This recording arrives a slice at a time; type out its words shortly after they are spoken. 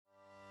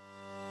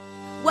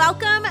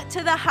Welcome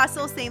to the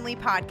Hustle Sanely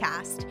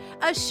podcast,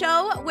 a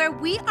show where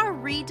we are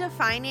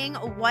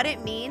redefining what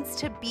it means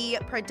to be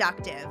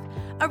productive.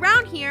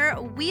 Around here,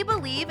 we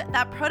believe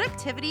that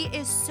productivity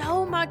is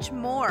so much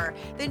more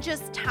than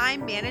just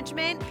time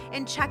management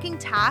and checking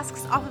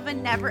tasks off of a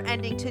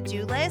never-ending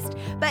to-do list,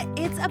 but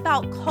it's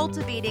about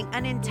cultivating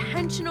an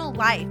intentional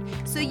life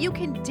so you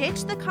can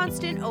ditch the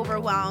constant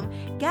overwhelm,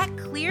 get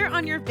clear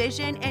on your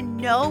vision and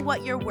know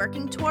what you're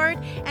working toward,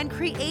 and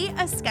create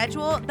a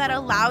schedule that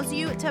allows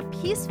you to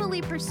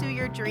peacefully pursue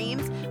your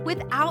dreams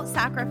without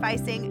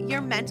sacrificing your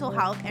mental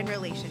health and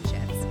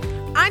relationships.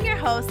 I'm your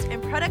host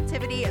and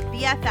productivity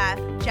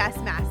BFF, Jess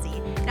Massey.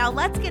 Now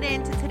let's get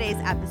into today's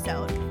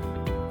episode.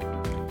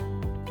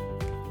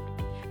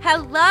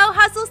 Hello,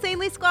 Hustle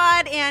Sanely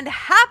Squad, and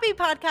happy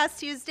Podcast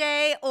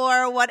Tuesday,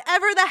 or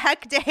whatever the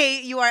heck day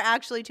you are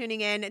actually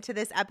tuning in to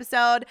this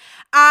episode.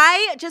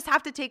 I just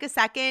have to take a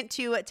second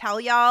to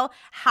tell y'all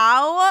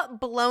how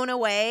blown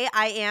away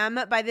I am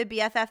by the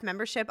BFF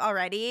membership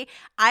already.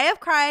 I have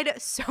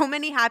cried so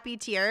many happy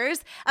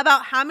tears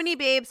about how many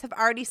babes have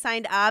already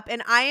signed up,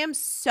 and I am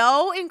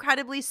so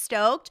incredibly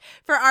stoked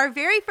for our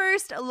very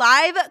first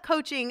live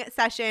coaching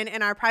session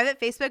in our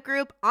private Facebook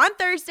group on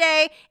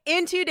Thursday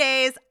in 2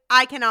 days.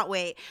 I cannot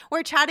wait.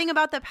 We're chatting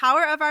about the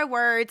power of our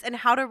words and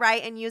how to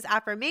write and use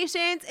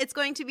affirmations. It's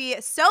going to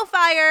be so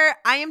fire.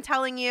 I am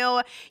telling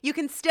you, you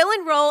can still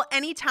enroll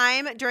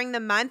anytime during the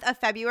month of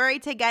February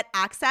to get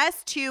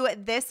access to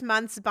this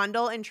month's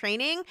bundle and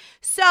training.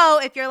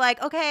 So if you're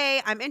like,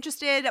 okay, I'm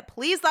interested,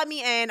 please let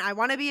me in. I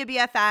want to be a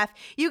BFF.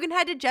 You can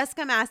head to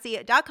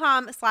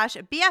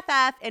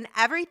jessicamassey.com/BFF and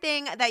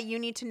everything that you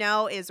need to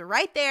know is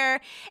right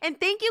there. And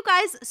thank you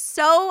guys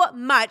so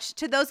much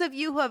to those of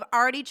you who have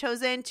already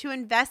chosen to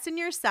invest in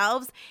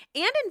yourselves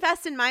and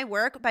invest in my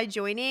work by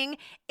joining.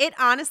 It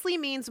honestly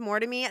means more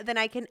to me than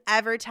I can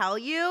ever tell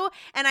you,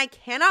 and I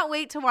cannot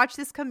wait to watch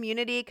this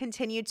community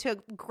continue to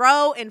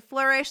grow and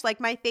flourish. Like,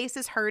 my face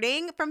is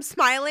hurting from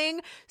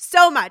smiling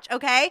so much,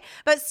 okay?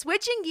 But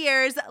switching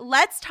gears,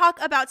 let's talk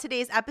about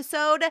today's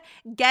episode,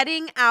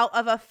 getting out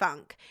of a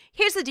funk.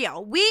 Here's the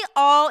deal. We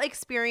all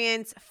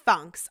experience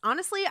funks.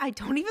 Honestly, I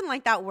don't even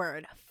like that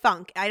word,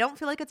 funk. I don't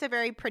feel like it's a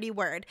very pretty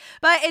word,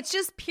 but it's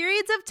just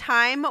periods of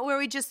time where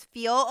we just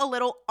feel a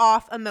little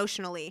off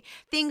emotionally.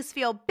 Things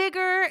feel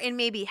bigger and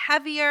maybe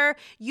heavier.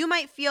 You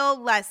might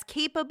feel less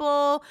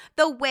capable.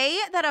 The way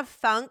that a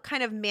funk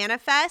kind of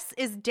manifests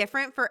is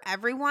different for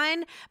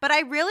everyone, but I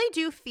really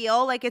do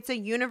feel like it's a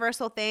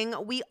universal thing.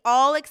 We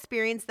all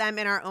experience them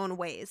in our own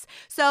ways.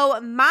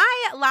 So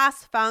my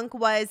last funk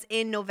was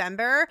in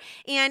November,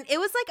 and it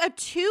was like a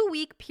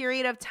 2-week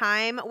period of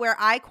time where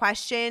I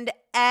questioned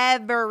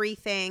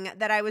everything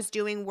that I was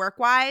doing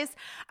work-wise.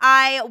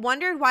 I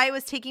wondered why it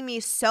was taking me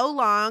so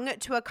long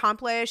to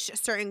accomplish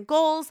certain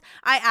goals.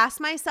 I asked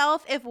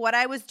myself if what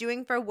I was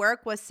doing for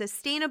work was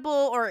sustainable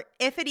or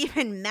if it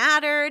even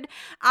mattered.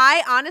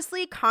 I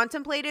honestly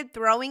contemplated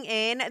throwing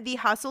in the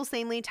Hustle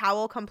Sanely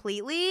towel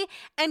completely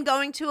and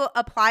going to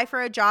apply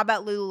for a job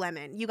at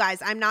Lululemon. You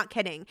guys, I'm not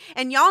kidding.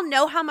 And y'all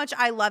know how much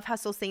I love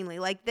Hustle Sanely.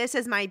 Like, this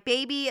is my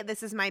baby.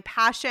 This is my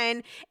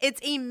passion. It's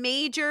a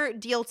major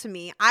deal to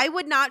me. I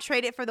would not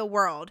trade it for the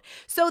world.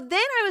 So then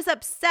I was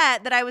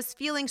upset that I was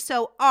feeling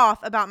so off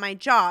about my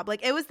job.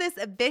 Like, it was this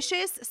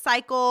vicious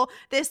cycle,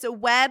 this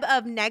web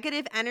of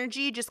negative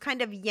energy just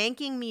kind of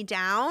yanking me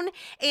down.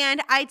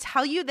 And I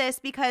tell you this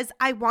because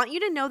I want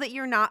you to know that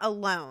you're not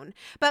alone.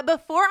 But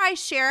before I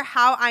share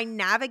how I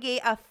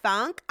navigate a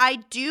funk, I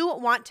do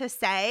want to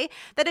say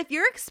that if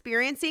you're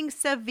experiencing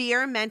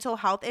severe mental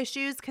health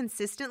issues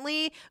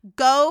consistently,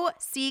 go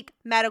seek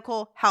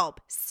medical help.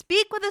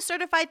 Speak with a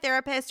certified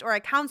therapist or a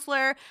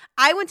counselor.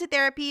 I went to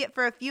therapy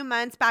for a few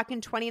months back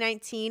in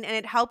 2019, and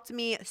it helped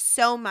me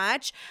so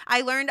much.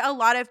 I learned a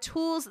lot of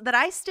tools that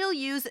I still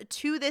use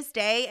to this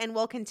day and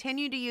will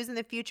continue to use in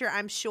the future,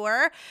 I'm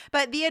sure.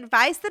 But the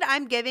advice that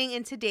I'm giving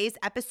in today's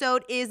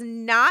episode is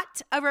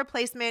not a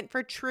replacement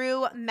for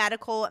true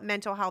medical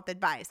mental health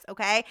advice,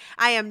 okay?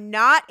 I am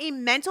not a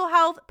mental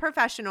health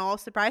professional,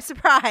 surprise,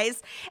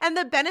 surprise, and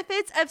the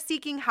benefits of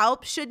seeking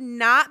help should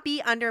not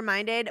be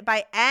undermined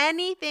by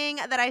anything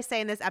that I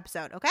say in this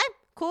episode, okay?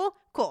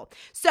 Cool.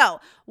 So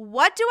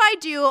what do I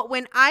do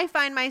when I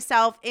find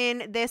myself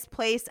in this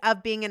place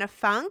of being in a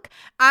funk?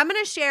 I'm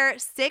going to share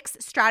 6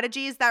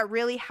 strategies that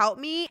really help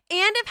me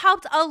and have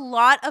helped a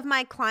lot of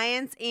my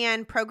clients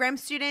and program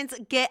students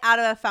get out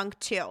of a funk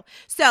too.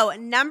 So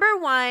number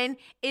 1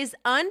 is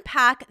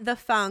unpack the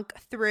funk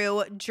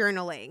through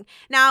journaling.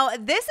 Now,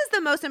 this is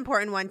the most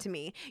important one to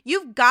me.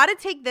 You've got to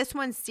take this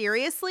one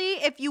seriously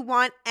if you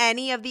want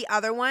any of the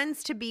other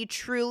ones to be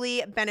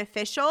truly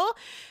beneficial.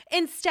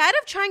 Instead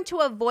of trying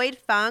to avoid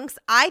funks,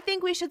 I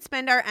think we should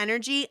spend our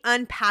energy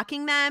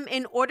unpacking them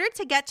in order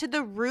to get to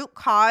the root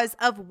cause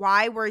of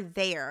why we're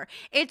there.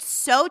 It's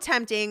so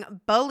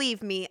tempting,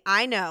 believe me,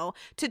 I know,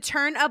 to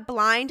turn a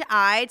blind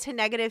eye to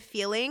negative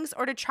feelings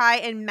or to try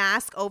and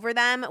mask over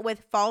them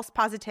with false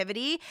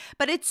positivity,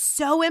 but it's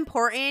so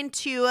important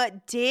to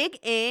dig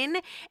in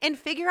and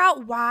figure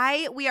out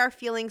why we are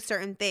feeling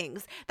certain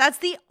things. That's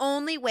the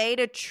only way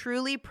to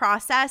truly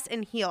process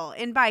and heal.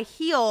 And by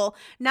heal,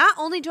 not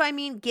only do I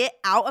mean get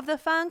out of the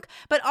funk,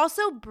 but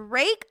also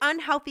break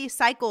unhealthy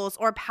cycles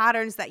or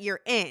patterns that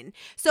you're in.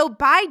 So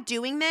by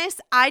doing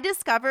this, I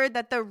discovered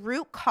that the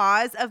root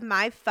cause of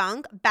my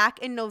funk back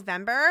in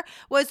November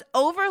was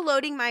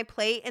overloading my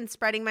plate and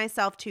spreading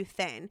myself too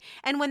thin.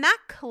 And when that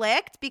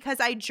clicked, because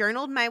I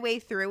journaled my way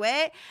through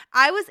it,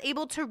 I was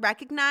able to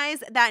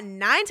recognize that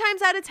 9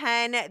 times out of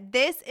 10,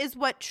 this is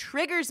what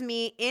triggers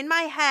me in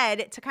my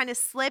head to kind of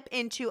slip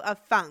into a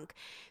funk.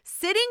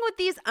 Sitting with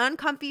these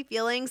uncomfy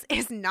feelings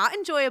is not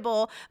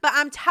enjoyable, but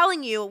I'm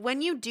telling you,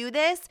 when you do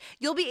this,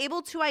 you'll be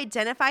able to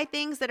identify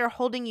things that are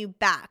holding you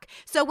back.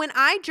 So when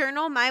I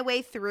journal my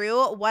way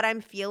through what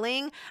I'm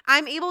feeling,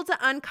 I'm able to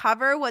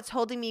uncover what's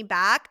holding me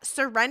back,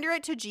 surrender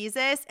it to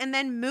Jesus, and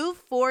then move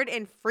forward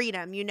in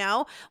freedom, you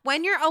know?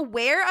 When you're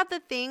aware of the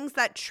things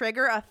that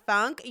trigger a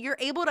funk, you're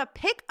able to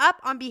pick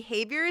up on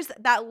behaviors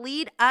that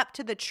lead up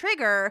to the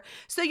trigger,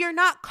 so you're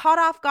not caught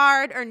off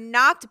guard or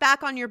knocked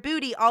back on your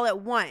booty all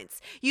at once.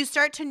 You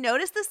start to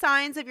notice the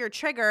signs of your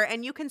trigger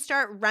and you can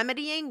start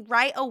remedying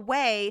right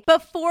away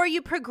before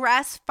you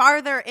progress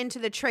farther into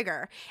the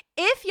trigger.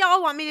 If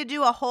y'all want me to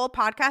do a whole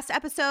podcast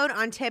episode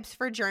on tips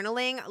for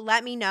journaling,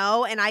 let me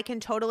know and I can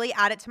totally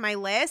add it to my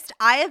list.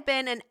 I have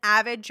been an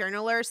avid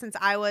journaler since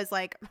I was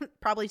like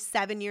probably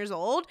 7 years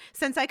old,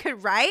 since I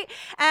could write.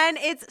 And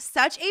it's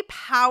such a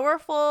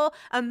powerful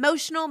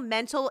emotional,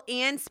 mental,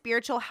 and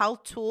spiritual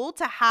health tool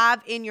to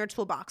have in your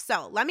toolbox.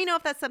 So let me know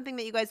if that's something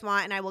that you guys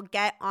want and I will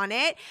get on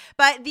it.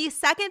 But the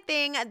second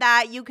thing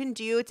that you can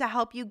do to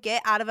help you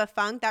get out of a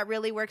funk that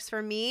really works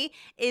for me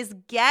is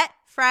get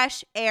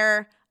fresh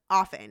air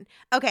often.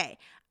 Okay,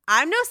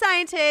 I'm no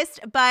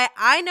scientist, but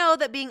I know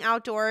that being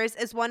outdoors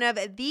is one of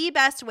the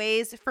best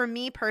ways for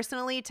me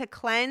personally to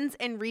cleanse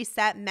and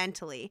reset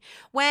mentally.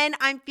 When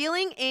I'm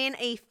feeling in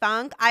a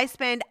funk, I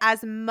spend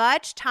as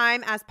much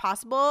time as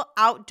possible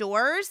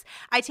outdoors.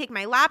 I take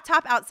my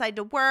laptop outside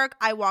to work.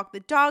 I walk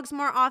the dogs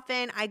more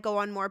often. I go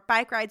on more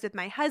bike rides with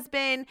my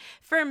husband.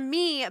 For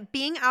me,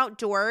 being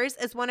outdoors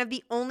is one of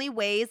the only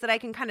ways that I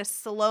can kind of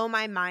slow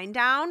my mind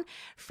down.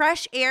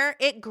 Fresh air,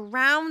 it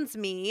grounds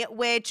me,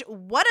 which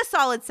what a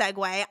solid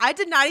segue. I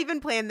did not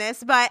even plan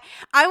this, but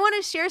I want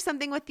to share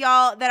something with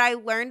y'all that I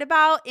learned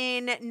about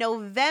in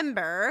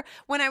November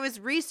when I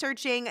was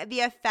researching the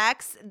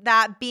effects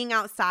that being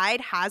outside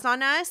has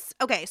on us.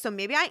 Okay, so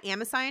maybe I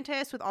am a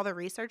scientist with all the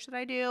research that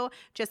I do.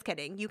 Just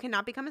kidding. You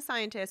cannot become a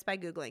scientist by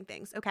Googling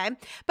things, okay?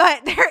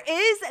 But there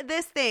is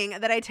this thing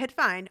that I did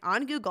find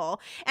on Google,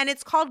 and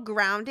it's called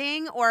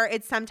grounding, or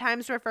it's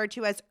sometimes referred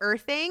to as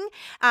earthing.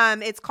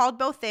 It's called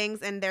both things,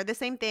 and they're the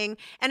same thing,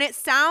 and it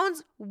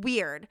sounds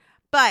weird.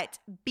 But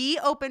be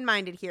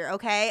open-minded here,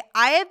 okay?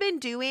 I have been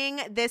doing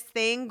this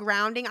thing,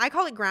 grounding. I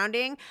call it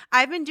grounding.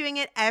 I've been doing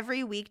it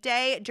every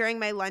weekday during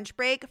my lunch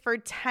break for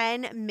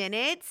 10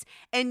 minutes.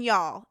 And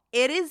y'all,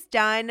 it has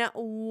done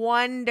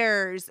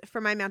wonders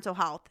for my mental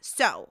health.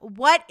 So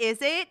what is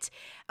it?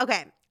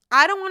 Okay.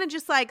 I don't want to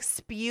just like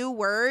spew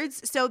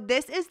words. So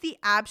this is the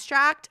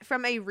abstract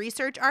from a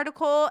research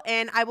article,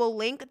 and I will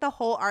link the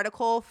whole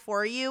article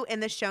for you in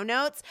the show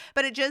notes,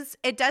 but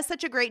it does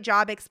such a great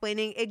job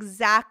explaining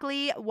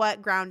exactly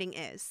what grounding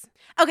is.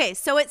 Okay,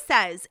 so it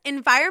says,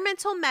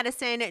 environmental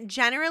medicine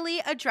generally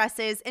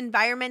addresses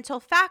environmental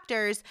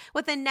factors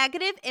with a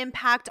negative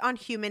impact on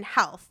human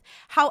health.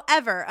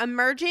 However,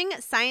 emerging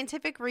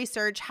scientific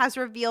research has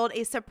revealed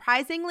a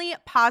surprisingly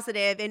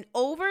positive and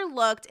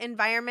overlooked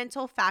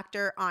environmental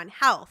factor on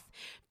health: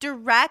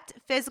 direct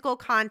physical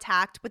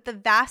contact with the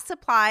vast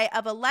supply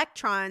of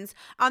electrons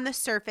on the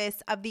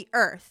surface of the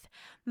earth.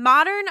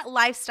 Modern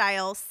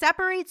lifestyle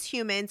separates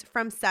humans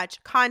from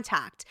such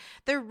contact.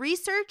 The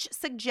research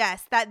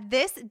suggests that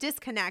this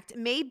disconnect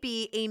may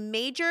be a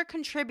major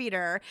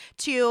contributor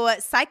to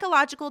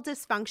psychological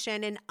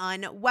dysfunction and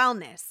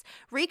unwellness.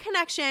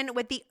 Reconnection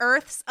with the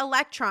Earth's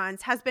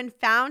electrons has been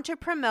found to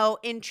promote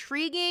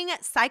intriguing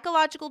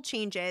psychological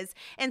changes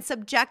and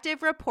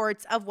subjective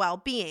reports of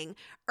well-being.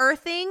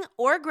 Earthing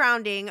or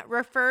grounding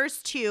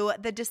refers to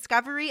the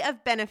discovery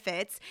of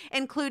benefits,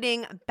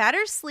 including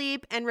better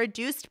sleep and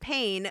reduced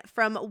pain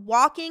from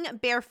walking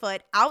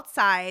barefoot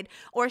outside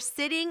or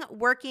sitting,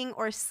 working,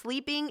 or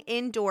sleeping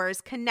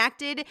indoors,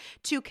 connected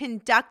to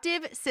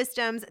conductive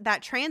systems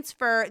that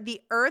transfer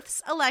the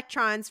Earth's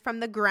electrons from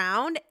the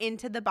ground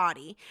into the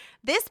body.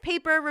 This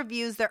paper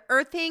reviews the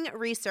earthing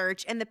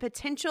research and the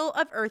potential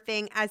of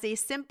earthing as a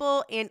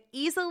simple and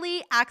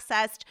easily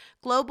accessed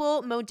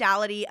global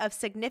modality of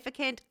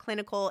significant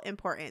clinical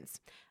importance.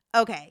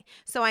 Okay,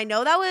 so I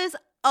know that was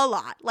a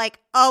lot, like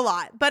a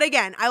lot. But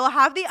again, I will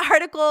have the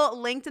article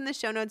linked in the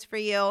show notes for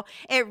you.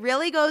 It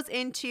really goes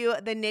into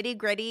the nitty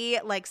gritty,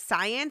 like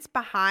science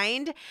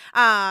behind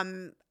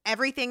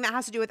everything that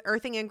has to do with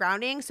earthing and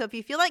grounding. So if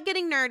you feel like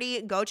getting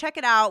nerdy, go check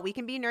it out. We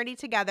can be nerdy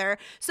together.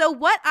 So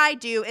what I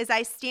do is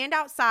I stand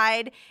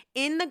outside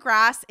in the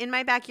grass in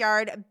my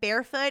backyard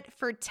barefoot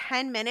for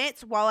 10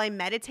 minutes while I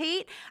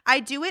meditate. I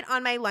do it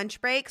on my lunch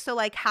break, so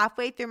like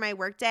halfway through my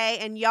workday.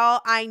 And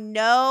y'all, I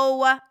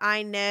know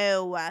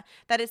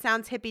that it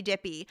sounds hippy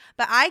dippy,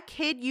 but I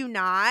kid you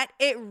not,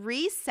 it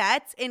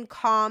resets and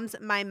calms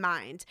my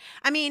mind.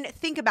 I mean,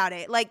 think about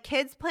it. Like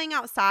kids playing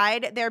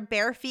outside, their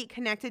bare feet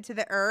connected to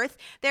the earth.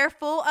 They're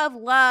full of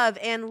love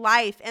and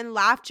life and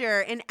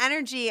laughter and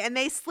energy, and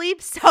they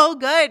sleep so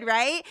good,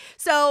 right?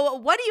 So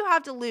what do you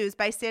have to lose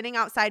by standing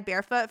outside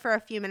barefoot for a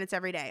few minutes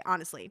every day?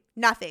 Honestly,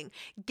 nothing.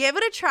 Give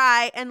it a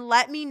try and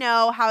let me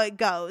know how it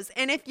goes.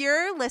 And if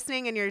you're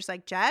listening and you're just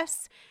like,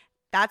 Jess,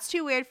 that's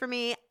too weird for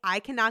me, I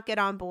cannot get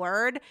on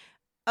board.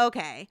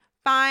 Okay,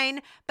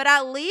 fine, but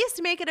at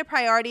least make it a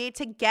priority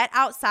to get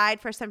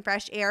outside for some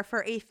fresh air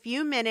for a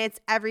few minutes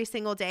every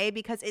single day,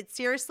 because it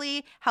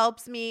seriously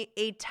helps me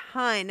a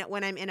ton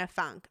when I'm in a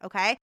funk,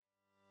 okay?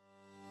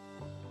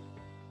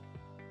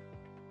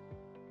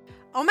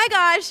 Oh my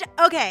gosh.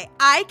 Okay.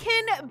 I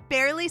can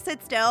barely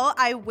sit still.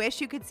 I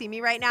wish you could see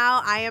me right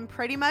now. I am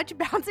pretty much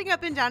bouncing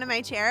up and down in my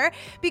chair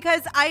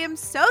because I am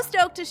so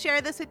stoked to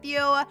share this with you,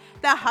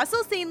 the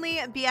Hustle Sanely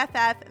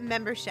BFF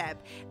membership.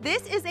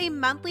 This is a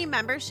monthly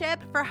membership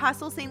for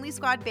Hustle Sanely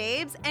Squad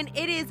babes, and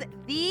it is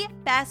the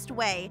best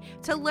way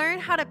to learn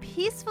how to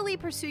peacefully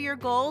pursue your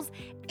goals,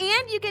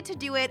 and you get to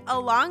do it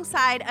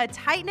alongside a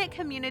tight-knit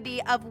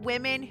community of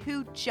women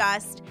who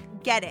just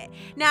get it.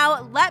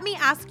 Now, let me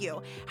ask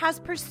you, has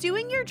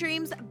pursuing your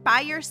dreams by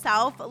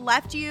yourself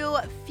left you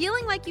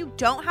feeling like you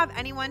don't have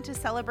anyone to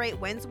celebrate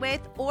wins with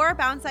or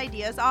bounce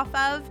ideas off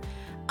of?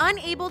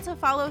 Unable to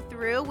follow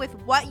through with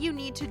what you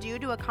need to do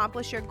to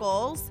accomplish your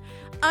goals?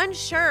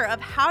 Unsure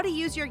of how to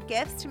use your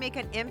gifts to make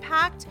an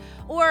impact?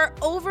 Or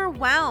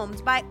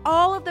overwhelmed by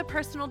all of the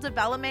personal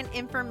development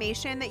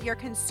information that you're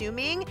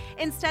consuming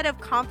instead of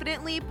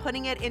confidently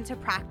putting it into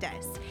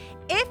practice?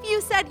 If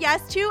you said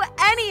yes to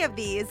any of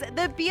these,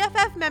 the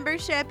BFF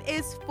membership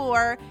is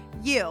for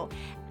you.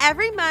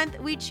 Every month,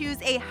 we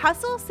choose a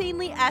Hustle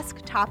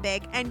Sanely-esque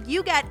topic, and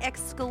you get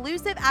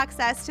exclusive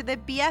access to the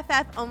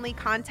BFF-only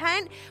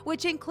content,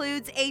 which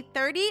includes a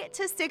 30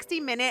 to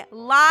 60-minute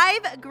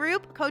live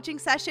group coaching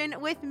session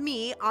with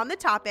me on the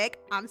topic.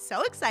 I'm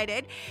so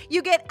excited.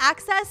 You get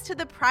access to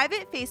the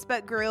private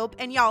Facebook group,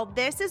 and y'all,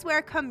 this is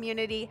where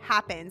community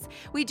happens.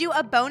 We do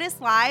a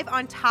bonus live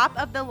on top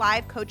of the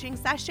live coaching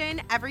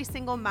session every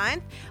single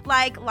month,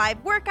 like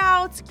live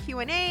workouts,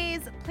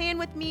 Q&As, plan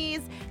with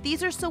me's.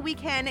 These are so we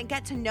can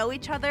get to know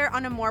each other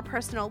on a more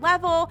personal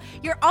level.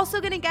 You're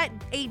also going to get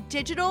a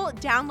digital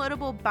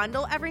downloadable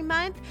bundle every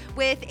month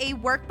with a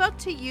workbook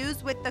to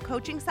use with the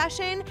coaching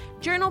session,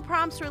 journal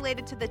prompts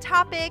related to the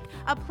topic,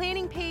 a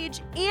planning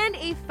page, and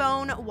a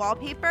phone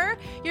wallpaper.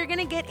 You're going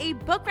to get a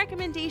book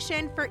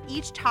recommendation for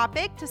each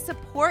topic to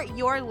support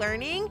your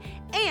learning,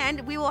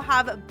 and we will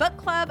have book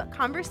club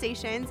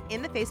conversations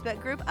in the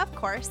Facebook group, of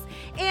course.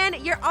 And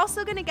you're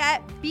also going to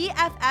get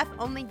BFF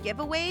only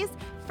giveaways,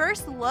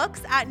 first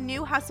looks at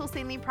new Hustle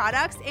Sanely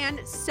products,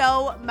 and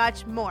so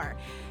much more.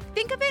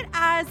 Think of it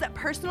as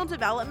personal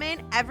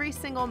development every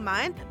single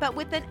month, but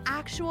with an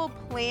actual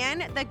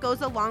plan that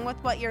goes along with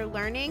what you're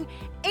learning,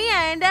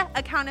 and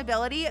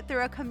accountability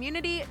through a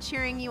community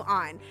cheering you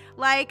on.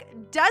 Like,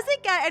 does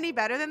it get any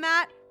better than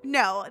that?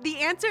 No, the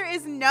answer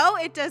is no,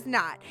 it does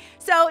not.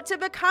 So to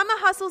become a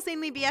Hustle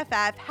Sanely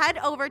BFF, head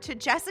over to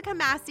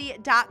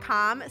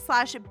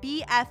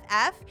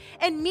jessicamassey.com/BFF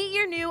and meet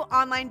your new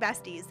online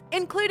besties,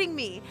 including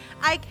me.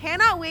 I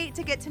cannot wait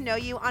to get to know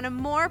you on a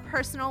more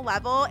personal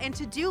level and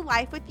to do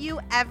life with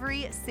you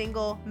every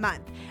single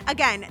month.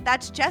 Again,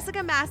 that's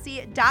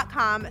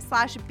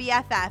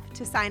jessicamassey.com/BFF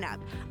to sign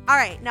up. All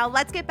right, now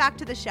let's get back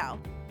to the show.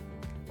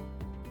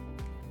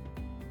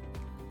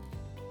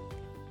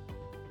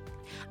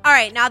 All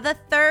right, now the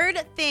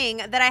third thing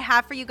that I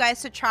have for you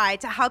guys to try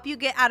to help you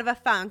get out of a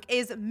funk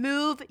is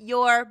move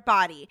your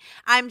body.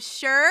 I'm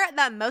sure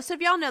that most of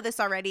y'all know this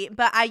already,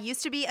 but I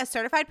used to be a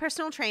certified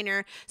personal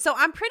trainer, so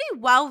I'm pretty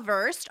well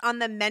versed on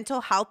the mental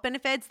health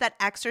benefits that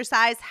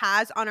exercise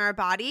has on our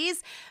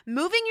bodies.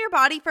 Moving your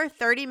body for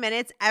 30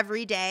 minutes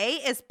every day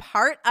is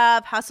part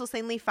of Hustle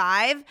Sanely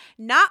 5,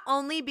 not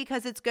only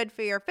because it's good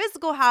for your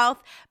physical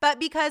health, but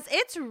because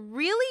it's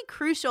really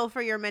crucial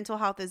for your mental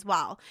health as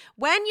well.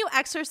 When you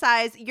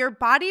exercise, your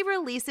body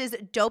releases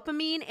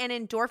dopamine and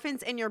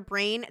endorphins in your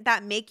brain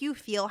that make you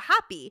feel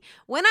happy.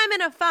 When I'm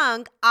in a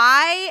funk,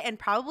 and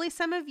probably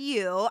some of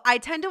you, I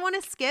tend to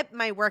want to skip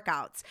my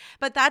workouts,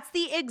 but that's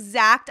the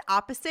exact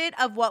opposite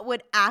of what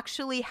would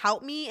actually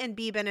help me and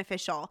be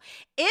beneficial.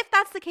 If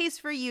that's the case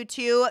for you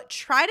too,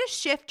 try to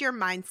shift your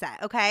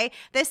mindset, okay?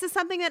 This is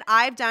something that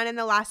I've done in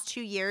the last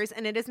 2 years,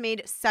 and it has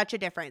made such a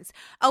difference.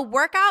 A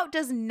workout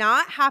does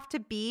not have to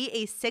be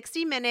a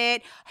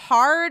 60-minute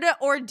hard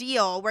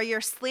ordeal where you're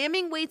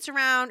slamming weights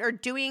around or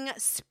doing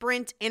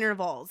sprint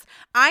intervals.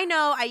 I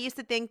know I used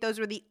to think those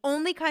were the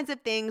only kinds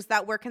of things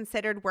that were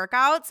considered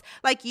workouts,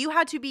 like you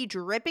had to be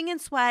dripping in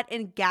sweat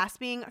and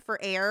gasping for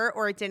air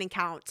or it didn't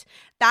count.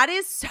 That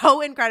is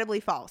so incredibly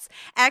false.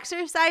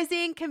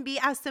 Exercising can be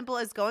as simple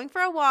as going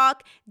for a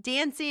walk,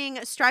 dancing,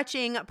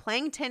 stretching,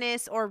 playing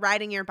tennis, or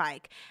riding your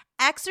bike.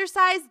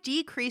 Exercise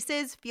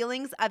decreases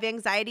feelings of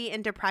anxiety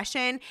and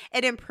depression.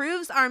 It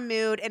improves our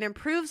mood, it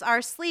improves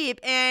our sleep,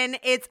 and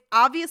it's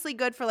obviously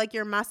good for like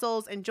your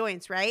muscles and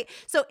joints, right?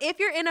 So if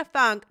you're in a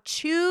funk,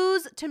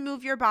 choose to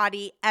move your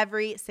body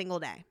every single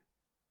day.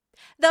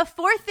 The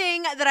fourth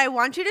thing that I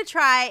want you to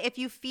try if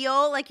you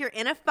feel like you're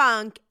in a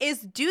funk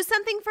is do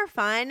something for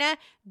fun,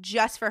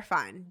 just for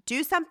fun.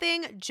 Do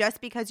something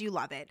just because you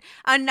love it.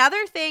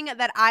 Another thing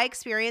that I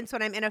experience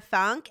when I'm in a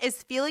funk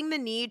is feeling the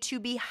need to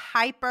be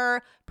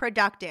hyper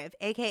productive,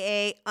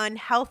 aka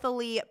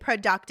unhealthily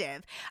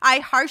productive. I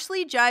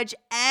harshly judge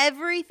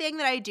everything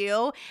that I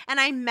do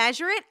and I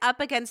measure it up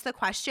against the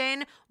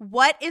question,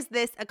 what is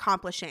this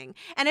accomplishing?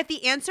 And if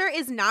the answer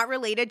is not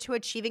related to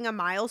achieving a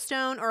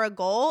milestone or a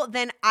goal,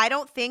 then I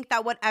don't think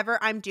that whatever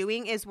I'm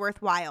doing is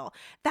worthwhile.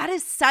 That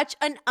is such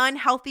an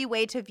unhealthy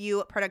way to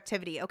view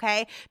productivity,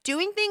 okay?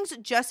 Doing things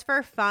just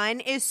for fun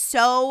is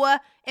so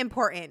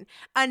important.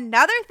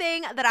 Another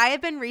thing that I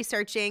have been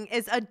researching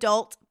is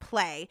adult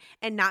play,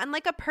 and not in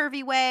like a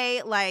pervy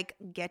way, like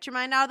get your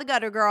mind out of the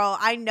gutter, girl.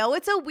 I know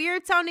it's a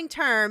weird sounding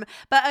term,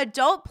 but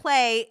adult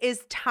play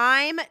is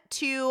time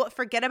to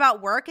forget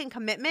about work and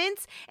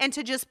commitments and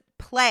to just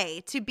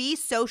play, to be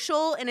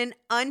social in an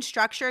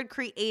unstructured,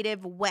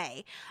 creative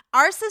way.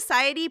 Our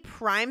society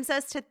primes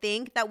us to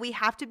think that we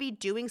have to be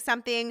doing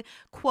something,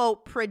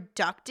 quote,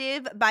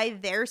 productive by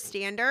their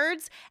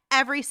standards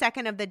every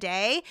second of the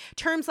day.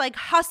 Terms like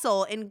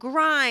hustle and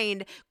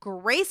grind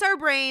grace our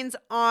brains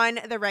on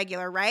the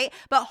regular, right?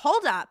 But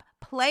hold up.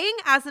 Playing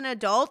as an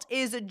adult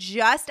is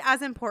just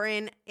as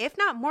important, if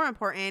not more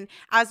important,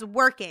 as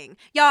working.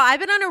 Y'all,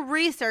 I've been on a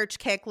research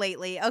kick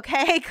lately,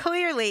 okay?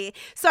 Clearly.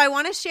 So I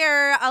want to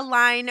share a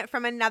line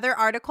from another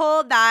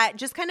article that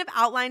just kind of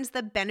outlines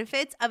the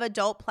benefits of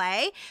adult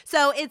play.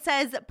 So it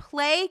says,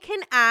 play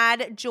can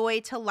add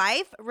joy to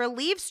life,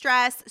 relieve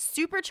stress,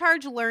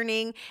 supercharge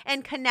learning,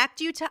 and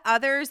connect you to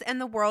others and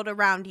the world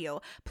around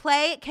you.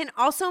 Play can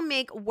also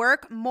make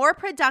work more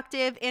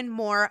productive and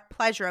more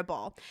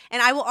pleasurable.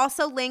 And I will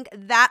also link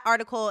that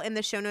article in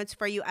the show notes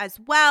for you as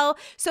well.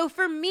 So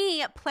for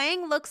me,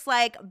 playing looks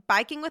like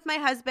biking with my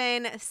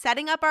husband,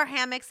 setting up our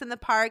hammocks in the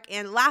park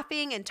and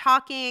laughing and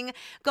talking,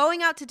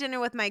 going out to dinner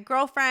with my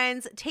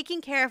girlfriends,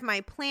 taking care of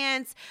my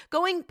plants,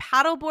 going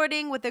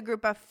paddleboarding with a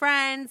group of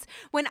friends.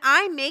 When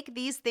I make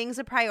these things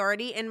a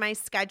priority in my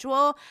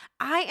schedule,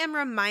 I am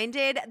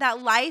reminded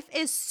that life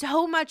is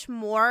so much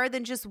more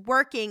than just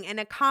working and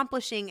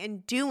accomplishing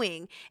and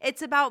doing.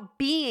 It's about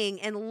being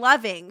and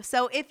loving.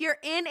 So if you're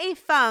in a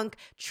funk,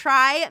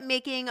 try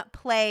making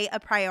play a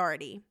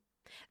priority.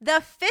 The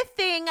fifth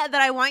thing that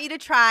I want you to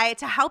try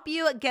to help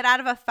you get out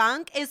of a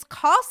funk is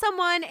call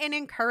someone and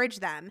encourage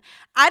them.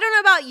 I don't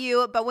know about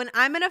you, but when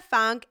I'm in a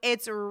funk,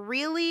 it's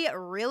really,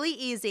 really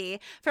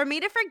easy for me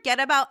to forget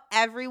about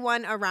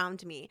everyone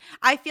around me.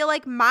 I feel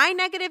like my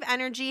negative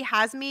energy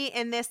has me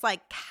in this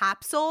like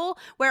capsule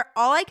where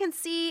all I can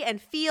see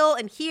and feel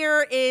and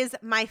hear is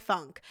my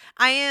funk.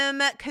 I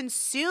am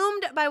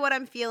consumed by what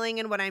I'm feeling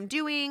and what I'm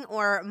doing,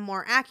 or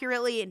more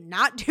accurately,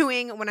 not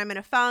doing when I'm in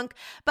a funk.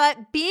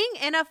 But being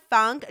in a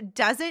funk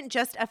doesn't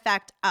just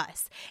affect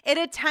us. It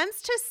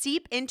attempts to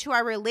seep into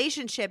our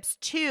relationships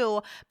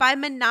too by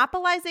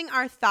monopolizing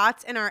our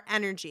thoughts and our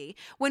energy.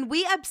 When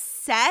we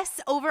obsess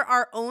over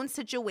our own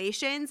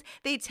situations,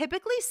 they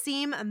typically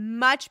seem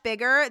much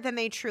bigger than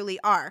they truly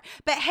are.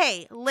 But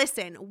hey,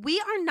 listen, we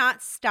are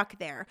not stuck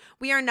there.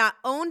 We are not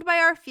owned by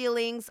our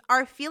feelings.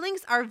 Our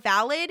feelings are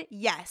valid.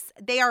 Yes,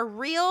 they are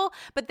real,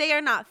 but they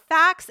are not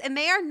facts and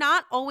they are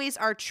not always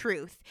our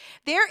truth.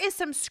 There is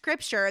some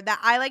scripture that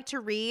I like to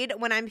read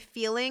when I'm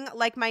feeling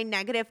like my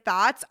negative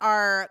thoughts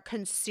are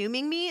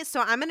consuming me. So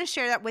I'm going to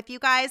share that with you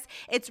guys.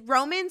 It's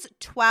Romans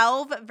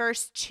 12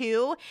 verse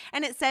 2.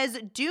 And it says,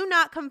 do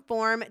not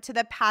conform to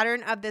the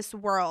pattern of this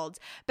world,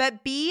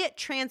 but be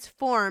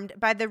transformed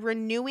by the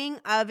renewing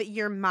of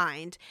your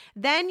mind.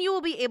 Then you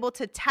will be able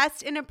to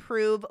test and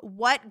approve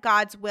what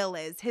God's will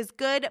is, his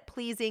good,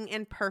 pleasing,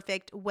 and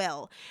perfect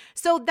will.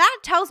 So that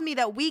tells me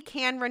that we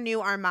can renew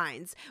our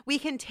minds. We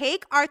can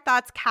take our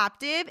thoughts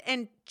captive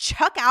and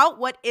chuck out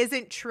what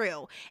isn't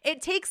true.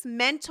 It takes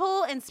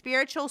mental and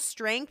spiritual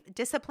strength,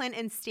 discipline,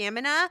 and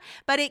stamina,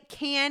 but it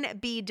can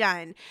be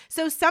done.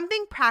 So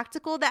something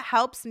practical that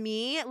helps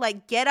me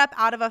like get up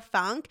out of a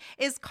funk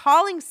is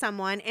calling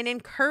someone and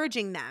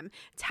encouraging them,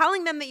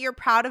 telling them that you're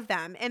proud of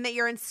them and that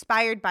you're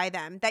inspired by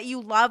them, that you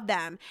love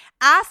them.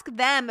 Ask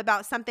them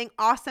about something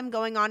awesome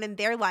going on in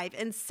their life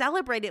and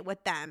celebrate it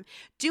with them.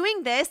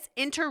 Doing this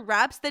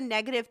interrupts the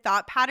negative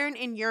thought pattern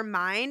in your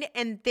mind,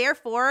 and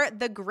therefore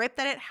the grip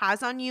that it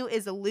has on you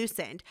is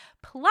loosened.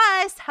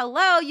 Plus,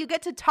 hello, you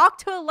get to talk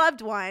to a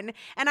loved one,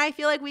 and I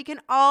feel like we can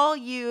all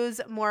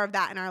use more of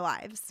that in our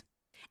lives.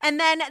 And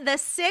then the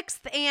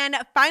sixth and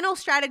final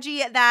strategy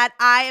that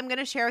I am going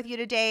to share with you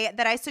today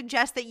that I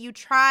suggest that you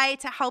try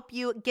to help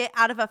you get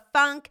out of a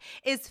funk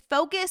is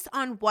focus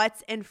on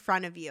what's in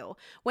front of you.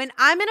 When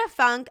I'm in a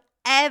funk,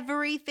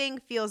 everything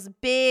feels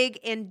big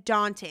and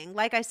daunting.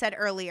 Like I said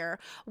earlier,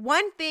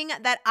 one thing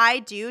that I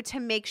do to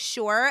make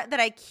sure that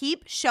I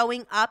keep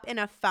showing up in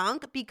a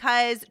funk,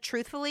 because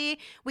truthfully,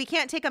 we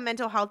can't take a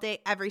mental health day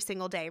every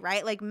single day,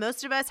 right? Like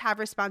most of us have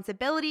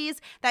responsibilities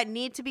that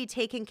need to be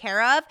taken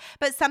care of.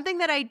 But something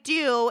that I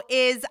do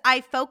is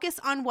I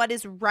focus on what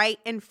is right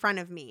in front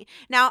of me.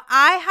 Now,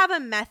 I have a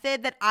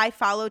method that I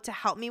follow to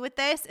help me with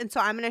this. And so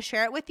I'm going to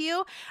share it with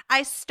you.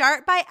 I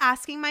start by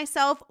asking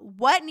myself,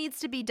 what needs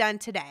to be done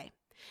today?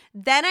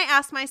 Then I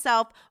ask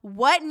myself,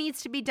 what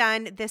needs to be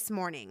done this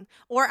morning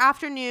or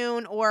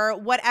afternoon or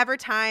whatever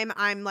time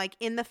I'm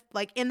in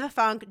the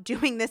funk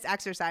doing this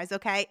exercise,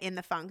 okay? In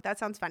the funk. That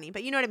sounds funny,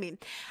 but you know what I mean.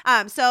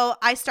 So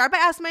I start by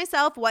asking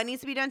myself, what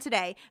needs to be done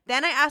today?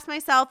 Then I ask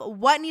myself,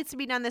 what needs to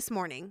be done this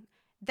morning?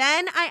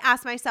 Then I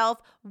ask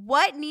myself,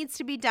 what needs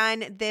to be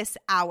done this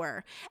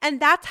hour?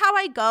 And that's how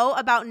I go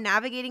about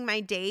navigating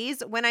my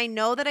days when I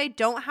know that I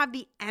don't have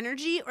the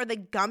energy or the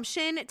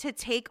gumption to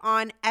take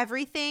on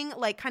everything,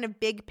 like kind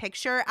of big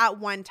picture at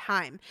one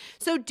time.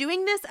 So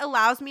doing this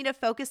allows me to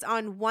focus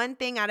on one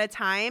thing at a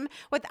time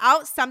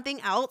without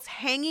something else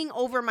hanging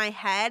over my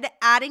head,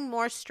 adding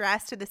more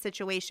stress to the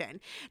situation.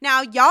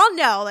 Now, y'all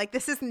know, like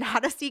this is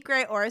not a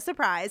secret or a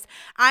surprise.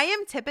 I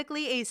am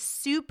typically a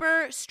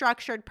super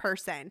structured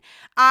person.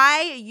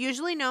 I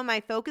usually know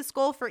my focus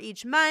goal for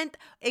each month,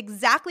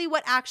 exactly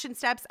what action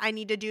steps I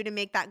need to do to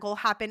make that goal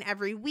happen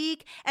every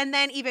week, and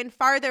then even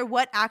farther,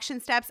 what action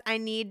steps I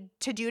need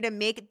to do to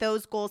make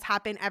those goals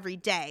happen every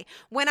day.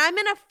 When I'm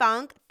in a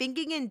funk,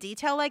 thinking in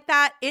detail like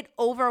that, it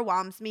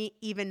overwhelms me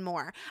even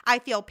more. I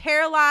feel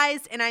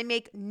paralyzed and I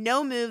make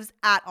no moves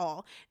at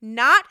all.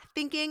 Not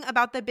thinking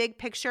about the big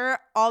picture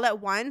all at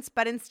once,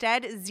 but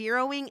instead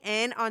zeroing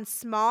in on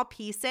small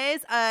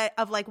pieces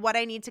of like what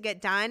I need to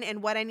get done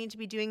and what I need to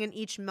be doing in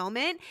each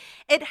moment,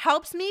 it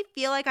helps me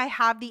feel like I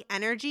have the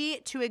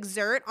energy to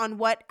exert on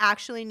what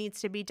actually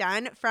needs to be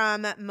done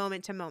from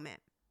moment to moment.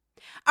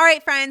 All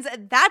right, friends,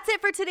 that's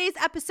it for today's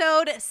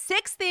episode.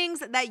 6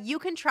 things that you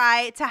can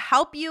try to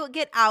help you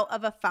get out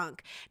of a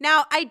funk.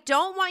 Now, I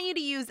don't want you to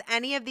use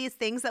any of these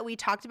things that we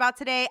talked about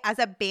today as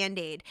a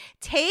Band-Aid.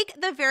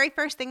 Take the very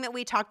first thing that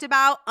we talked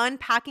about,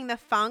 unpacking the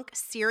funk,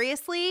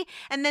 seriously,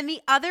 and then the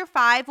other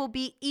 5 will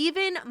be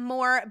even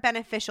more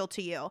beneficial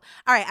to you. All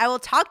right, I will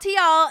talk to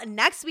y'all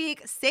next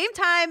week, same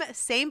time,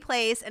 same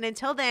place, and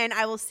until then,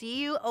 I will see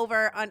you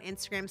over on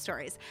Instagram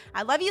stories.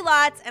 I love you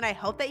lots, and I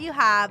hope that you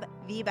have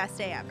the best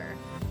day ever.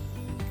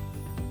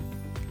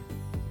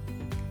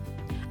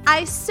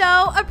 I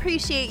so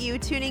appreciate you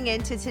tuning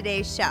in to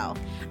today's show.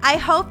 I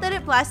hope that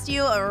it blessed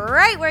you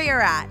right where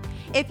you're at.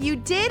 If you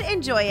did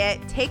enjoy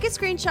it, take a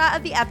screenshot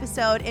of the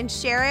episode and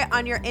share it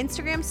on your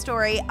Instagram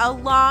story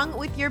along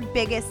with your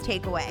biggest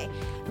takeaway.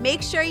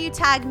 Make sure you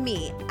tag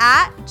me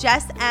at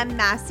Jess M.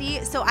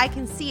 Massey so I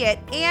can see it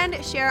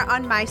and share it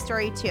on my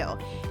story too.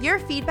 Your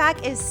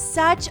feedback is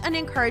such an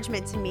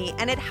encouragement to me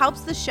and it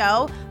helps the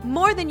show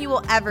more than you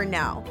will ever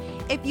know.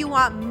 If you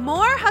want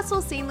more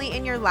Hustle Sanely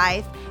in your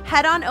life,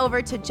 head on over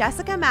to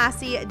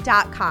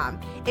jessicamassey.com.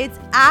 It's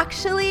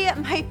actually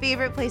my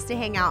favorite place to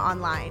hang out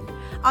online.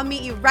 I'll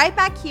meet you right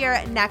back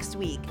here next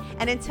week.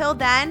 And until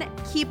then,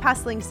 keep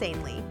hustling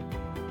sanely.